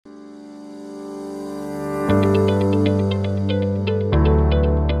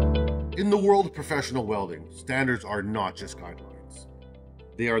In the world of professional welding, standards are not just guidelines.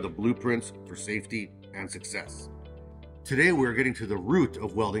 They are the blueprints for safety and success. Today we're getting to the root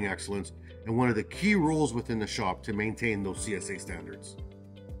of welding excellence and one of the key roles within the shop to maintain those CSA standards.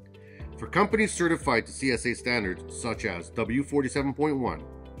 For companies certified to CSA standards such as W47.1,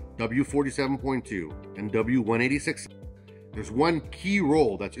 W47.2, and W186, there's one key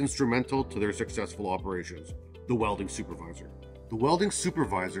role that's instrumental to their successful operations: the welding supervisor. The welding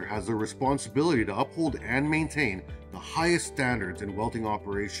supervisor has the responsibility to uphold and maintain the highest standards in welding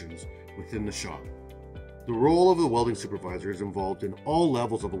operations within the shop. The role of the welding supervisor is involved in all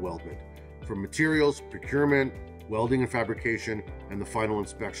levels of a weldment, from materials, procurement, welding and fabrication, and the final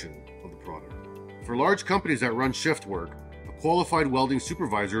inspection of the product. For large companies that run shift work, a qualified welding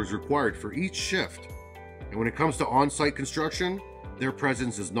supervisor is required for each shift. And when it comes to on-site construction, their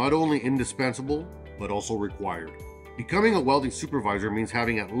presence is not only indispensable, but also required. Becoming a welding supervisor means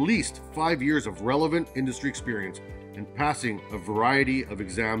having at least 5 years of relevant industry experience and passing a variety of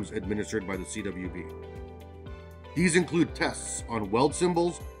exams administered by the CWB. These include tests on weld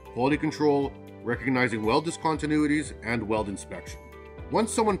symbols, quality control, recognizing weld discontinuities, and weld inspection.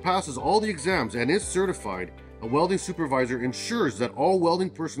 Once someone passes all the exams and is certified, a welding supervisor ensures that all welding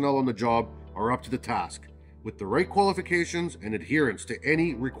personnel on the job are up to the task, with the right qualifications and adherence to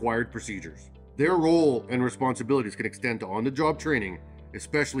any required procedures. Their role and responsibilities can extend to on-the-job training,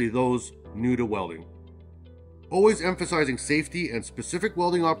 especially those new to welding. Always emphasizing safety and specific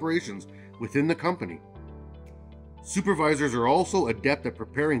welding operations within the company. Supervisors are also adept at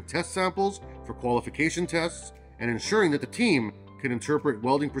preparing test samples for qualification tests and ensuring that the team can interpret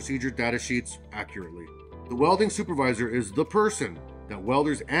welding procedure data sheets accurately. The welding supervisor is the person that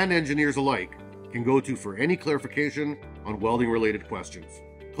welders and engineers alike can go to for any clarification on welding-related questions.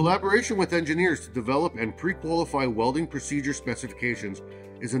 Collaboration with engineers to develop and pre-qualify welding procedure specifications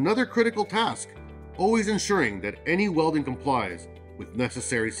is another critical task, always ensuring that any welding complies with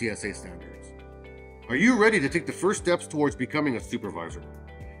necessary CSA standards. Are you ready to take the first steps towards becoming a supervisor?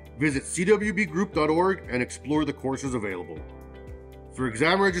 Visit cwbgroup.org and explore the courses available. For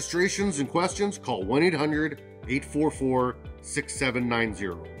exam registrations and questions, call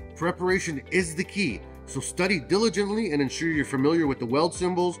 1-800-844-6790. Preparation is the key, so study diligently and ensure you're familiar with the weld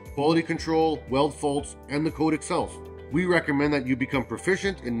symbols, quality control, weld faults, and the code itself. We recommend that you become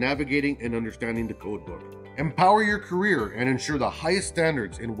proficient in navigating and understanding the code book. Empower your career and ensure the highest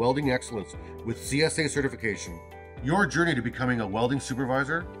standards in welding excellence with CSA certification. Your journey to becoming a welding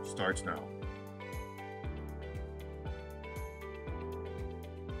supervisor starts now.